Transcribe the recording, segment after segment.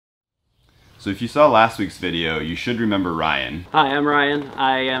So if you saw last week's video, you should remember Ryan. Hi, I'm Ryan.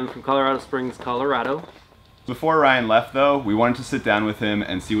 I am from Colorado Springs, Colorado. Before Ryan left though, we wanted to sit down with him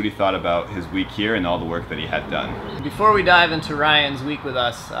and see what he thought about his week here and all the work that he had done. Before we dive into Ryan's week with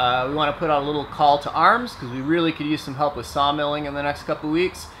us, we want to put out a little call to arms because we really could use some help with sawmilling in the next couple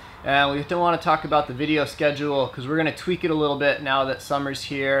weeks. And we don't want to talk about the video schedule because we're going to tweak it a little bit now that summer's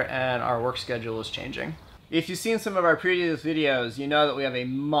here and our work schedule is changing. If you've seen some of our previous videos, you know that we have a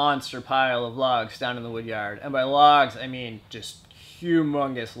monster pile of logs down in the woodyard. And by logs, I mean just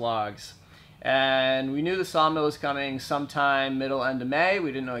humongous logs. And we knew the sawmill was coming sometime middle end of May.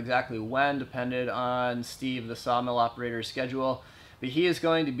 We didn't know exactly when, depended on Steve, the sawmill operator's schedule. But he is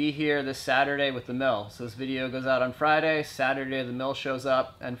going to be here this Saturday with the mill. So this video goes out on Friday. Saturday the mill shows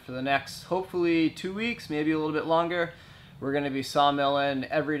up. And for the next, hopefully 2 weeks, maybe a little bit longer, we're going to be sawmilling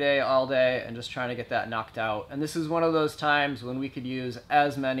every day, all day, and just trying to get that knocked out. And this is one of those times when we could use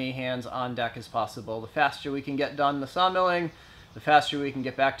as many hands on deck as possible. The faster we can get done the sawmilling, the faster we can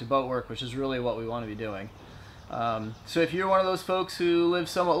get back to boat work, which is really what we want to be doing. So if you're one of those folks who live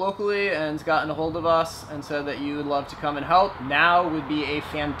somewhat locally and has gotten a hold of us and said that you would love to come and help, now would be a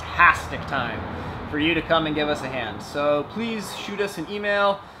fantastic time for you to come and give us a hand. So please shoot us an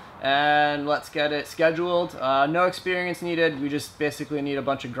email and let's get it scheduled. No experience needed, we just basically need a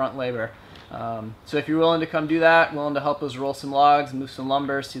bunch of grunt labor. So if you're willing to come do that, willing to help us roll some logs, move some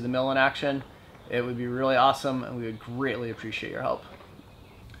lumber, see the mill in action, it would be really awesome and we would greatly appreciate your help.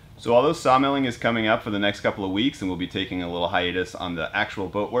 So although sawmilling is coming up for the next couple of weeks and we'll be taking a little hiatus on the actual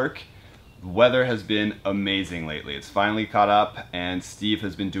boat work, the weather has been amazing lately. It's finally caught up and Steve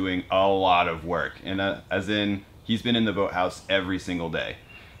has been doing a lot of work. And as in, he's been in the boathouse every single day.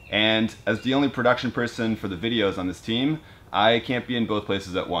 And as the only production person for the videos on this team, I can't be in both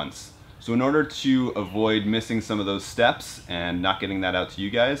places at once. So in order to avoid missing some of those steps and not getting that out to you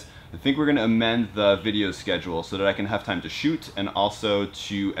guys, I think we're going to amend the video schedule so that I can have time to shoot and also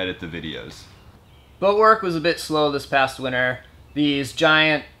to edit the videos. Boat work was a bit slow this past winter. These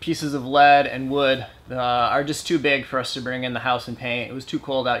giant pieces of lead and wood are just too big for us to bring in the house and paint. It was too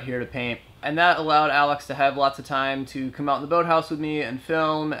cold out here to paint. And that allowed Alix to have lots of time to come out in the boathouse with me and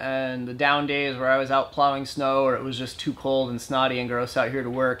film, and the down days where I was out plowing snow or it was just too cold and snotty and gross out here to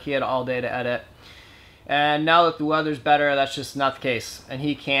work, he had all day to edit. And now that the weather's better, that's just not the case, and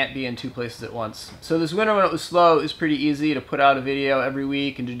he can't be in two places at once. So this winter when it was slow, it was pretty easy to put out a video every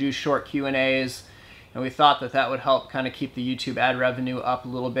week and to do short Q&As, and we thought that that would help kind of keep the YouTube ad revenue up a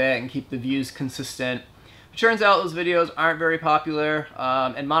little bit and keep the views consistent. It turns out those videos aren't very popular,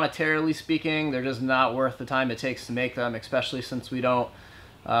 and monetarily speaking, they're just not worth the time it takes to make them, especially since we don't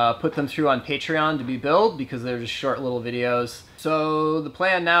put them through on Patreon to be billed because they're just short little videos. So the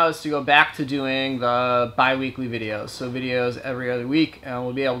plan now is to go back to doing the bi-weekly videos, so videos every other week, and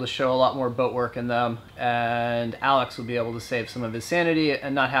we'll be able to show a lot more boat work in them, and Alix will be able to save some of his sanity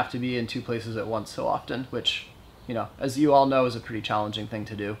and not have to be in two places at once so often, which, you know, as you all know, is a pretty challenging thing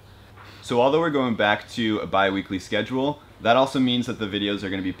to do. So although we're going back to a bi-weekly schedule, that also means that the videos are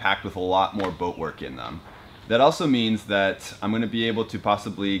going to be packed with a lot more boat work in them. That also means that I'm going to be able to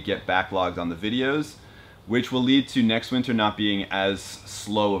possibly get backlogged on the videos, which will lead to next winter not being as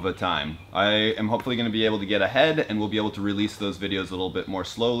slow of a time. I am hopefully going to be able to get ahead and we'll be able to release those videos a little bit more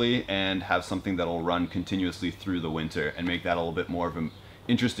slowly and have something that'll run continuously through the winter and make that a little bit more of an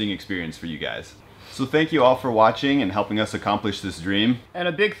interesting experience for you guys. So thank you all for watching and helping us accomplish this dream. And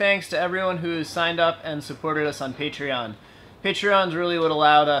a big thanks to everyone who's signed up and supported us on Patreon. Patreon's really what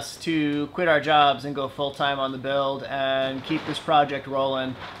allowed us to quit our jobs and go full-time on the build and keep this project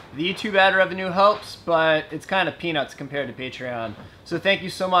rolling. The YouTube ad revenue helps, but it's kind of peanuts compared to Patreon. So thank you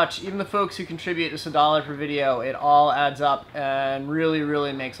so much. Even the folks who contribute just $1 per video, it all adds up and really,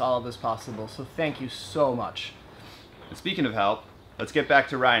 really makes all of this possible. So thank you so much. And speaking of help, let's get back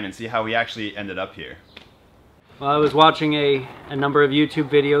to Ryan and see how we actually ended up here. Well, I was watching a number of YouTube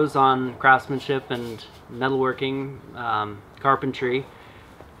videos on craftsmanship and metalworking, carpentry,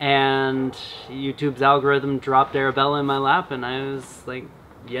 and YouTube's algorithm dropped Arabella in my lap, and I was like,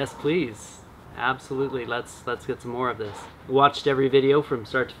 yes please, absolutely, let's get some more of this. Watched every video from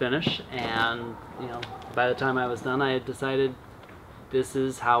start to finish, and you know, by the time I was done, I had decided this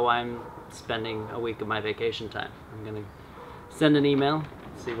is how I'm spending a week of my vacation time. I'm gonna send an email,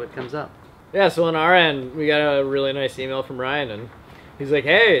 see what comes up. Yeah, so on our end, we got a really nice email from Ryan, and he's like,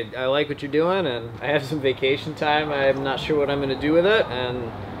 hey, I like what you're doing, and I have some vacation time. I'm not sure what I'm going to do with it,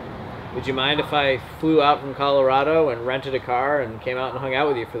 and would you mind if I flew out from Colorado and rented a car and came out and hung out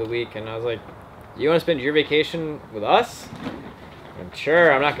with you for the week? And I was like, you want to spend your vacation with us? And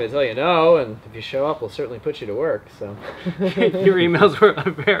Sure, I'm not going to tell you no, and if you show up, we'll certainly put you to work, so. Your emails were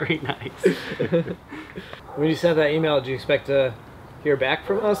very nice. When you sent that email, did you expect to hear back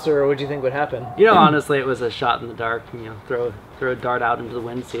from us, or what do you think would happen? You know, honestly, it was a shot in the dark. You know, throw a dart out into the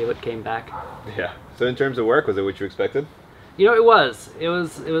wind, see what came back. Yeah. So in terms of work, was it what you expected? You know, it was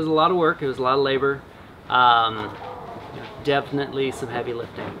a lot of work. It was a lot of labor. Definitely some heavy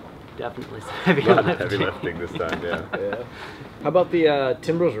lifting. Definitely some heavy lifting. Heavy lifting this time, yeah. Yeah. How about the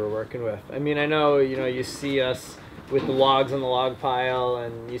timbers we're working with? I mean, I know, you see us with the logs on the log pile,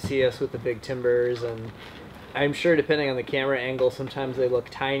 and you see us with the big timbers, and I'm sure depending on the camera angle, sometimes they look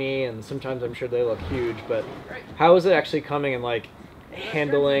tiny, and sometimes I'm sure they look huge, but how is it actually coming and like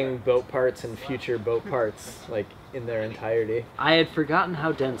handling boat parts and future boat parts like in their entirety? I had forgotten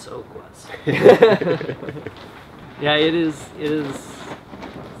how dense oak was. Yeah, it is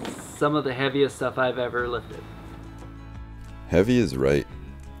some of the heaviest stuff I've ever lifted. Heavy is right.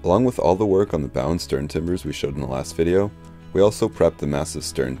 Along with all the work on the bow and stern timbers we showed in the last video, we also prepped the massive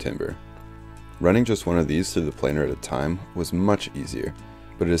stern timber. Running just one of these through the planer at a time was much easier,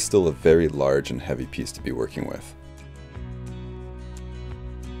 but it is still a very large and heavy piece to be working with.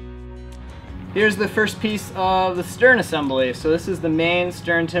 Here's the first piece of the stern assembly. So this is the main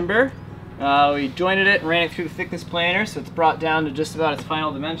stern timber. We jointed it and ran it through the thickness planer, so it's brought down to just about its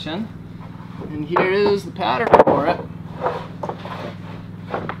final dimension. And here is the pattern for it.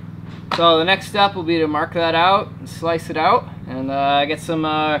 So the next step will be to mark that out and slice it out and get some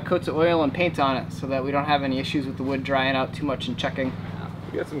coats of oil and paint on it so that we don't have any issues with the wood drying out too much and checking.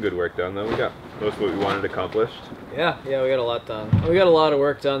 We got some good work done though. We got most of what we wanted accomplished. Yeah, we got a lot done. We got a lot of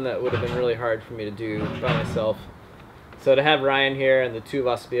work done that would have been really hard for me to do by myself. So to have Ryan here and the two of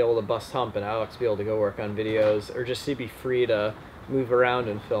us be able to bust hump and Alex be able to go work on videos or just to be free to move around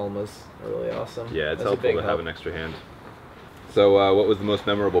and film was really awesome. Yeah, it's helpful to have an extra hand. So what was the most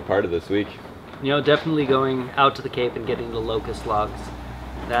memorable part of this week? You know, definitely going out to the Cape and getting the locust logs.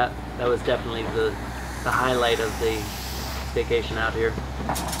 That was definitely the highlight of the vacation out here.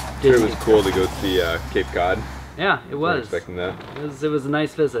 Sure, it was cool to go see Cape Cod. Yeah, it was. Expecting that. It was a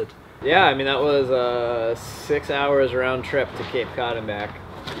nice visit. Yeah, I mean that was 6 hours round trip to Cape Cod and back.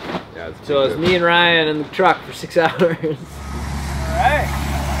 Yeah, so it was me and Ryan in the truck for 6 hours. Alright,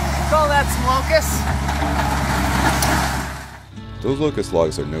 call that some locust. Those locust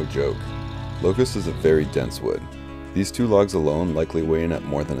logs are no joke. Locust is a very dense wood. These 2 logs alone likely weigh in at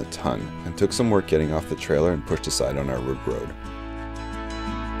more than a ton, and took some work getting off the trailer and pushed aside on our rig road.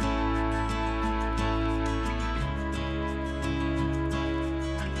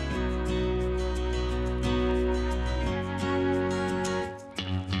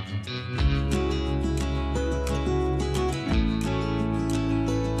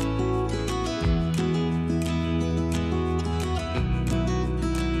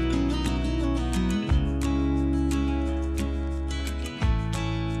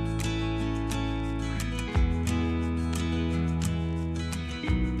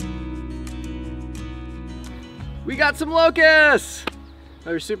 We got some locusts!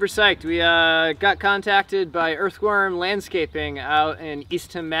 We were super psyched. We got contacted by Earthworm Landscaping out in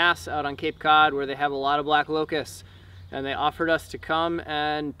Eastham, Mass, out on Cape Cod, where they have a lot of black locusts. And they offered us to come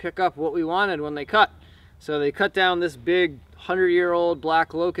and pick up what we wanted when they cut. So they cut down this big 100-year-old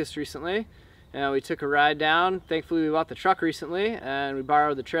black locust recently. And we took a ride down. Thankfully, we bought the truck recently, and we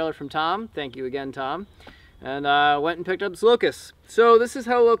borrowed the trailer from Tom. Thank you again, Tom. And went and picked up this locust. So this is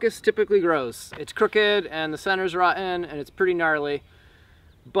how locust typically grows. It's crooked and the center's rotten and it's pretty gnarly.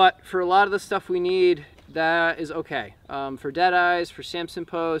 But for a lot of the stuff we need, that is okay. For dead eyes, for Samson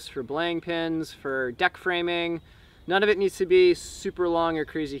posts, for belaying pins, for deck framing, none of it needs to be super long or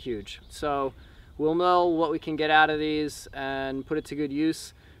crazy huge. So we'll know what we can get out of these and put it to good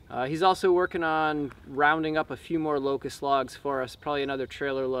use. He's also working on rounding up a few more locust logs for us, probably another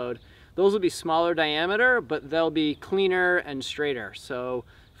trailer load. Those will be smaller diameter, but they'll be cleaner and straighter. So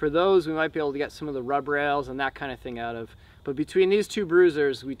for those, we might be able to get some of the rub rails and that kind of thing out of. But between these 2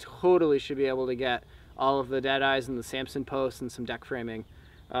 bruisers, we totally should be able to get all of the dead eyes and the Samson posts and some deck framing,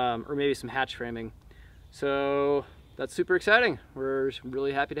 or maybe some hatch framing. So that's super exciting. We're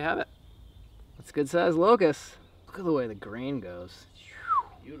really happy to have it. That's good size locust. Look at the way the grain goes.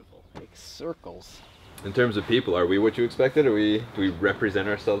 Beautiful, like circles. In terms of people, are we what you expected? Do we represent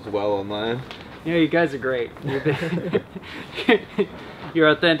ourselves well online? You know, you guys are great. You're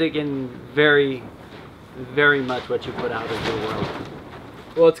authentic and very, very much what you put out into the world.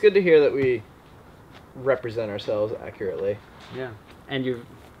 Well, it's good to hear that we represent ourselves accurately. Yeah, and you're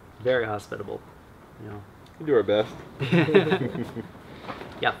very hospitable. You know. We do our best.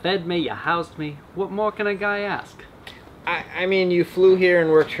 You fed me, you housed me. What more can a guy ask? I mean, you flew here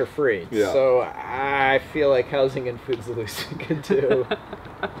and worked for free, Yeah. so I feel like housing and food's the least we could do.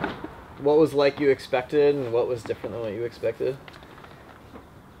 What was like you expected, and what was different than what you expected?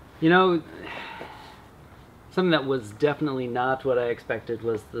 You know, something that was definitely not what I expected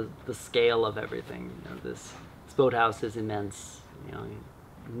was the scale of everything. You know, this boathouse is immense. You know,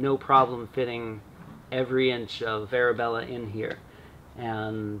 no problem fitting every inch of Arabella in here,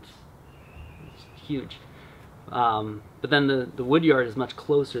 and it's huge. But then the wood yard is much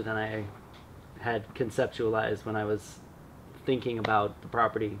closer than I had conceptualized when I was thinking about the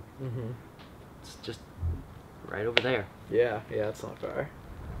property. Mm-hmm. It's just right over there. Yeah, it's not far.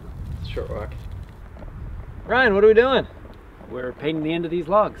 It's a short walk. Ryan, what are we doing? We're painting the end of these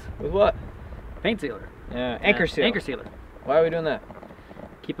logs. With what? Paint sealer. Yeah, anchor seal. Anchor sealer. Why are we doing that?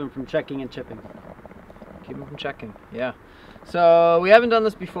 Keep them from checking and chipping. Keep them from checking. Yeah. So we haven't done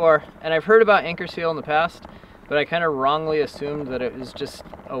this before, and I've heard about anchor seal in the past, but I kind of wrongly assumed that it was just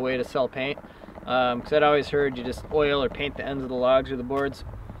a way to sell paint. Because I'd always heard you just oil or paint the ends of the logs or the boards.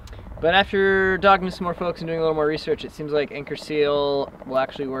 But after talking to some more folks and doing a little more research, it seems like anchor seal will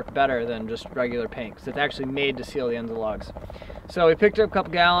actually work better than just regular paint, because it's actually made to seal the ends of the logs. So we picked up a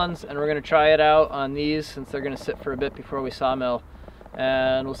couple gallons, and we're going to try it out on these since they're going to sit for a bit before we sawmill,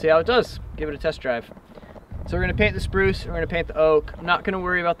 and we'll see how it does. Give it a test drive. So we're going to paint the spruce, we're going to paint the oak. I'm not going to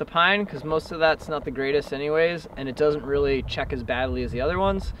worry about the pine, because most of that's not the greatest anyways, and it doesn't really check as badly as the other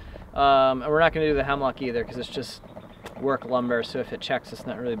ones. And we're not going to do the hemlock either, because it's just work lumber, so if it checks, it's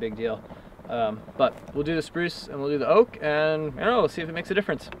not really a big deal. But we'll do the spruce and we'll do the oak, and I don't know, we'll see if it makes a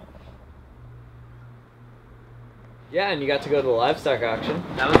difference. Yeah, and you got to go to the livestock auction.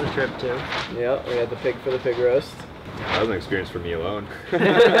 That was a trip too. Yeah, we had the pig for the pig roast. That was an experience for me alone.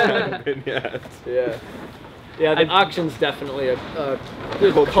 Yes. Yeah. Yeah, the auction's definitely a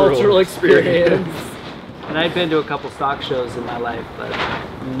good Cultural cultural experience. And I'd been to a couple stock shows in my life, but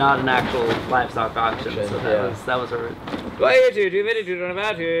not an actual livestock auction. So that was a. And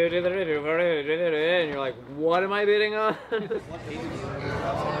you're like, what am I bidding on?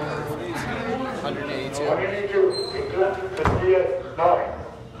 182. 9,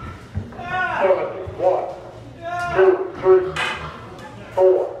 7, 1, 2, 3,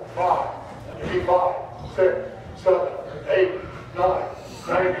 4, 5, 85, 6, 7, 8, 9,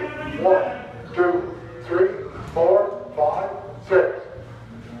 90, 1, 2, 3, 4, 5, 6.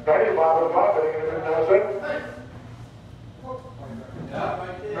 95 of my bidding is in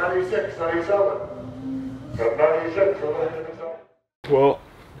 96, 97. 96. Well,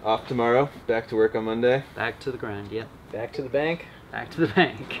 off tomorrow. Back to work on Monday. Back to the grind, yep. Back to the bank. Back to the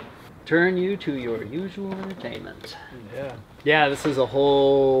bank. Turn you to your usual entertainment. Yeah. Yeah, this is a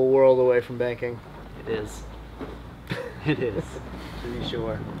whole world away from banking. It is. It is, to be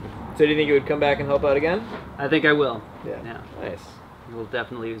sure. So do you think you would come back and help out again? I think I will. Yeah. Nice. We'll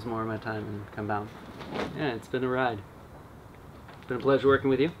definitely use more of my time and come down. Yeah, it's been a ride. It's been a pleasure working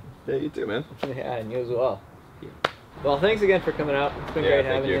with you. Yeah, you too, man. Yeah, and you as well. Yeah. Well, thanks again for coming out. It's been great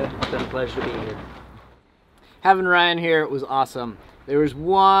having you. It's been a pleasure to be here. Having Ryan here was awesome. There was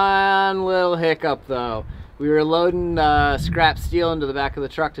one little hiccup though. We were loading scrap steel into the back of the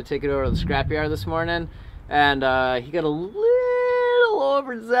truck to take it over to the scrapyard this morning, and he got a little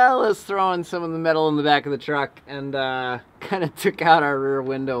overzealous throwing some of the metal in the back of the truck, and kind of took out our rear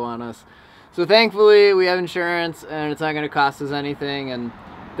window on us. So thankfully we have insurance, and it's not going to cost us anything, and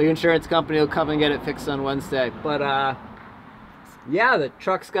the insurance company will come and get it fixed on Wednesday. But yeah, the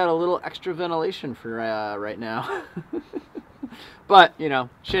truck's got a little extra ventilation for right now. But, you know,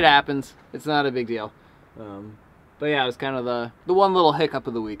 shit happens. It's not a big deal. But yeah, it was kind of the one little hiccup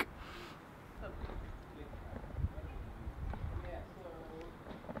of the week.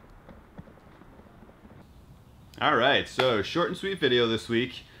 All right, so short and sweet video this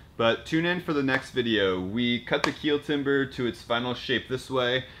week, but tune in for the next video. We cut the keel timber to its final shape this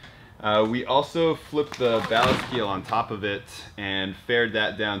way. We also flipped the ballast keel on top of it and faired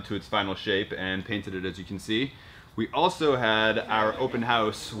that down to its final shape and painted it, as you can see. We also had our open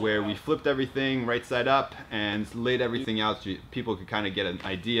house where we flipped everything right side up and laid everything out so people could kind of get an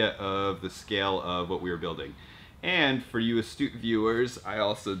idea of the scale of what we were building. And for you astute viewers, I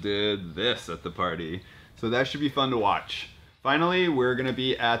also did this at the party. So that should be fun to watch. Finally, we're going to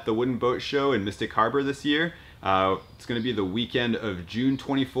be at the Wooden Boat Show in Mystic Harbor this year. It's going to be the weekend of June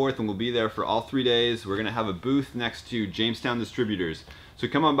 24th, and we'll be there for all 3 days. We're going to have a booth next to Jamestown Distributors. So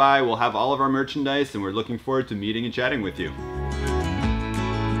come on by, we'll have all of our merchandise, and we're looking forward to meeting and chatting with you.